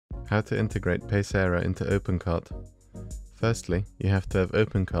How to integrate Paysera into OpenCart. Firstly, you have to have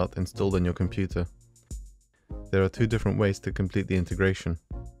OpenCart installed on your computer. There are two different ways to complete the integration.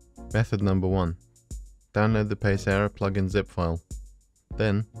 Method number 1. Download the Paysera plugin zip file.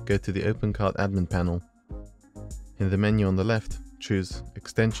 Then, go to the OpenCart admin panel. In the menu on the left, choose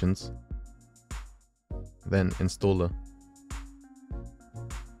Extensions, then Installer.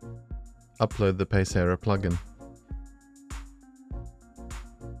 Upload the Paysera plugin.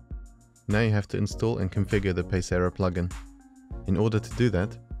 Now you have to install and configure the Paysera plugin. In order to do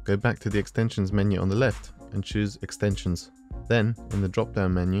that, go back to the Extensions menu on the left and choose Extensions. Then, in the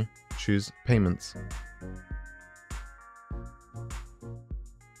drop-down menu, choose Payments.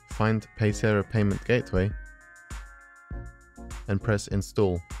 Find Paysera Payment Gateway and press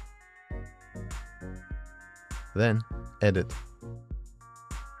Install. Then, Edit.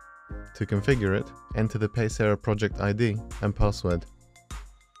 To configure it, enter the Paysera project ID and password.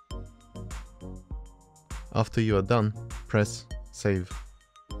 After you are done, press Save.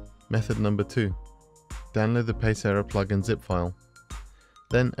 Method number 2. Download the Paysera plugin zip file.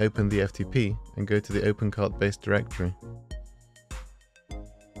 Then open the FTP and go to the OpenCart base directory.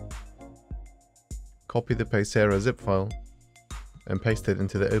 Copy the Paysera zip file and paste it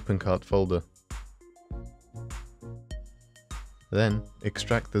into the OpenCart folder. Then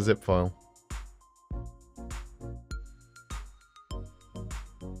extract the zip file.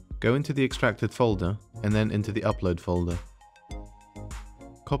 Go into the extracted folder and then into the upload folder.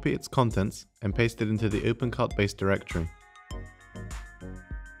 Copy its contents and paste it into the OpenCart base directory.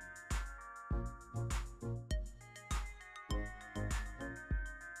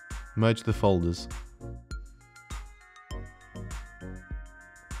 Merge the folders.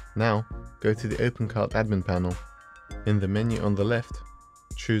 Now, go to the OpenCart admin panel. In the menu on the left,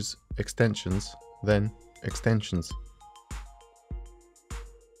 choose Extensions, then Extensions.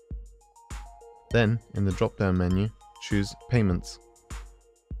 Then, in the drop-down menu, choose Payments.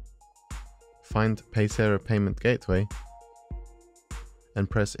 Find Paysera Payment Gateway and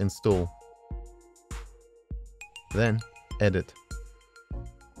press Install. Then, Edit.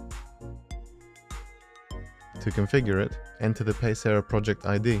 To configure it, enter the Paysera project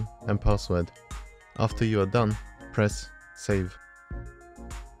ID and password. After you are done, press Save.